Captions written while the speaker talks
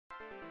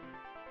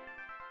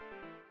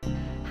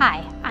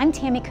Hi, I'm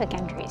Tammy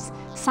Cook-Endres,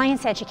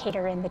 Science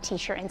Educator in the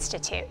Teacher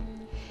Institute.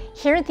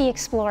 Here at the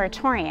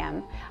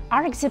Exploratorium,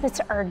 our exhibits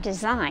are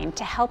designed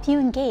to help you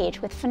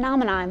engage with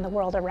phenomena in the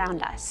world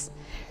around us.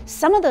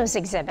 Some of those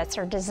exhibits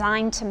are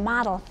designed to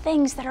model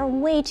things that are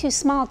way too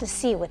small to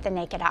see with the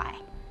naked eye.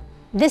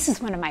 This is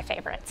one of my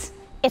favorites.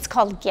 It's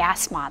called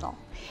Gas Model.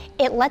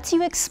 It lets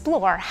you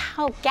explore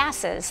how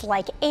gases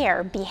like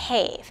air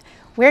behave.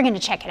 We're going to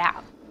check it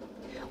out.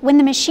 When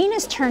the machine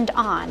is turned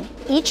on,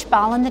 each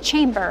ball in the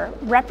chamber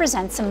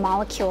represents a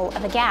molecule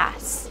of a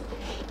gas.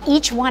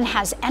 Each one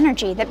has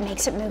energy that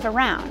makes it move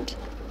around.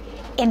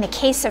 In the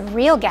case of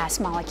real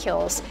gas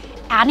molecules,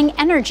 adding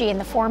energy in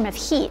the form of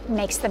heat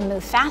makes them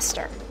move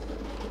faster.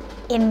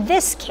 In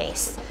this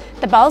case,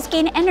 the balls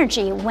gain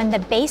energy when the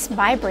base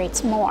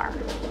vibrates more.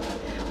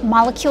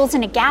 Molecules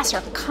in a gas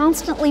are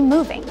constantly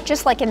moving,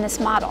 just like in this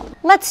model.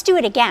 Let's do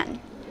it again.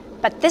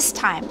 But this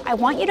time, I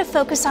want you to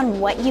focus on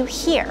what you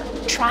hear.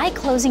 Try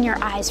closing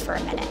your eyes for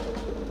a minute.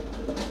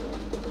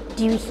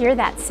 Do you hear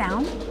that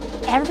sound?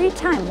 Every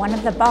time one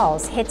of the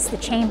balls hits the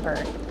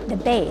chamber, the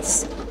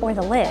base, or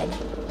the lid,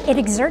 it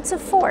exerts a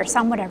force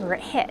on whatever it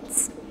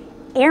hits.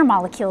 Air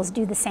molecules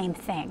do the same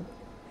thing.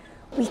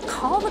 We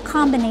call the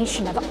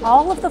combination of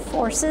all of the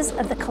forces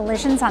of the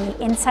collisions on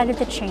the inside of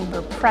the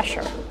chamber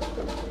pressure.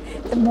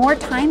 The more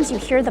times you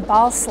hear the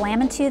ball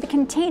slam into the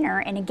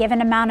container in a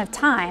given amount of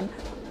time,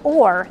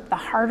 or the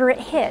harder it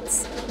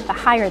hits, the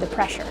higher the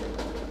pressure.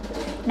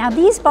 Now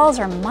these balls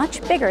are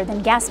much bigger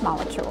than gas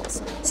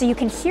molecules, so you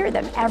can hear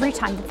them every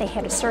time that they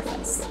hit a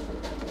surface.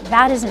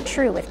 That isn't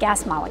true with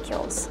gas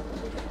molecules.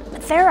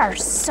 But there are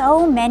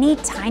so many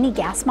tiny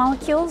gas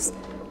molecules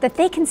that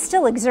they can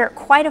still exert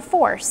quite a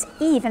force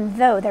even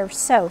though they're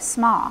so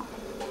small.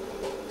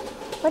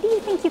 What do you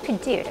think you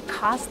could do to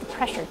cause the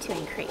pressure to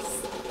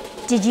increase?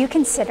 Did you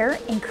consider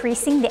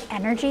increasing the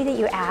energy that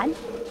you add?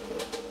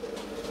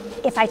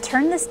 If I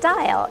turn this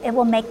dial, it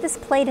will make this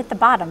plate at the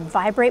bottom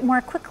vibrate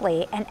more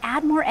quickly and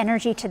add more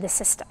energy to the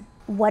system.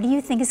 What do you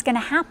think is going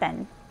to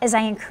happen as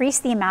I increase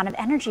the amount of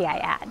energy I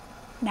add?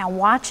 Now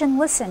watch and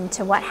listen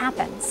to what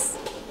happens.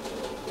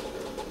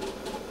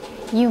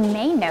 You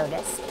may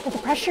notice that the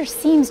pressure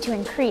seems to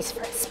increase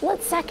for a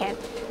split second,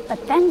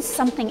 but then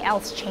something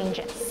else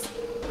changes.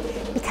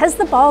 Because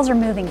the balls are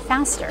moving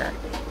faster,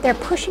 they're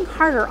pushing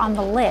harder on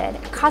the lid,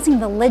 causing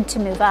the lid to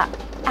move up.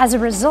 As a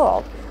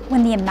result,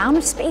 when the amount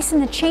of space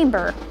in the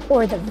chamber,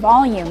 or the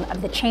volume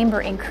of the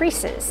chamber,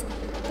 increases,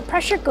 the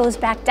pressure goes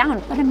back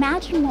down. But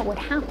imagine what would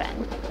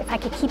happen if I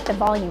could keep the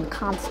volume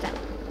constant.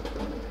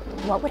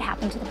 What would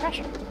happen to the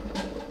pressure?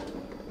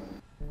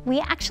 We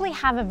actually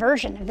have a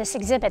version of this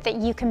exhibit that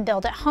you can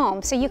build at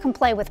home so you can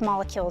play with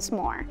molecules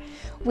more.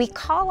 We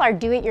call our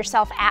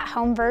do-it-yourself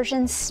at-home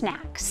versions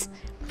snacks.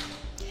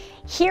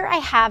 Here I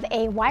have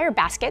a wire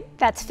basket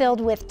that's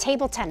filled with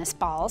table tennis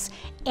balls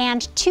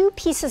and 2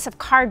 pieces of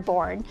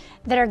cardboard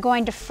that are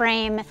going to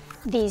frame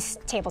these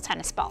table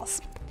tennis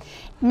balls.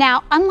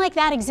 Now, unlike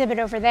that exhibit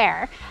over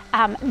there,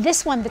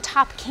 this one, the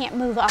top can't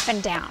move up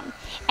and down.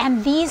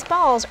 And these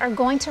balls are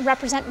going to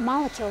represent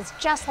molecules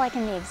just like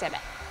in the exhibit.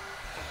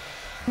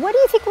 What do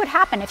you think would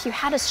happen if you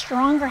had a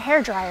stronger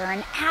hairdryer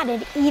and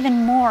added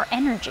even more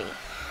energy?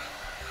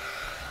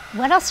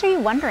 What else are you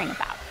wondering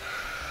about?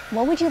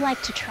 What would you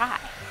like to try?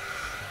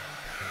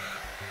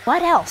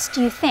 What else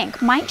do you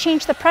think might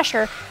change the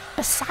pressure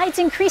besides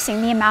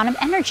increasing the amount of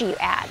energy you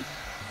add?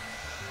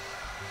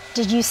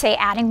 Did you say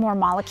adding more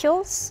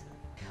molecules?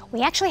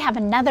 We actually have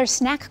another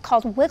snack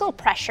called wiggle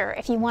pressure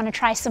if you want to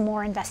try some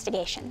more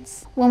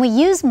investigations. When we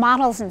use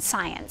models in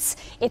science,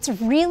 it's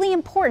really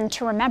important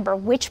to remember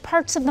which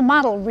parts of the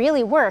model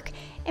really work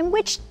and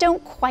which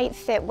don't quite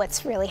fit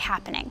what's really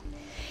happening.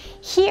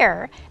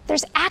 Here,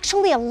 there's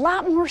actually a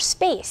lot more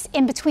space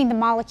in between the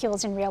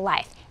molecules in real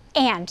life.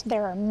 And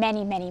there are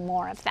many, many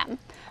more of them.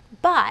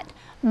 But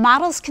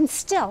models can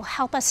still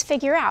help us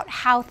figure out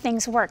how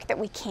things work that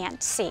we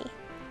can't see.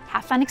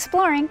 Have fun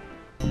exploring.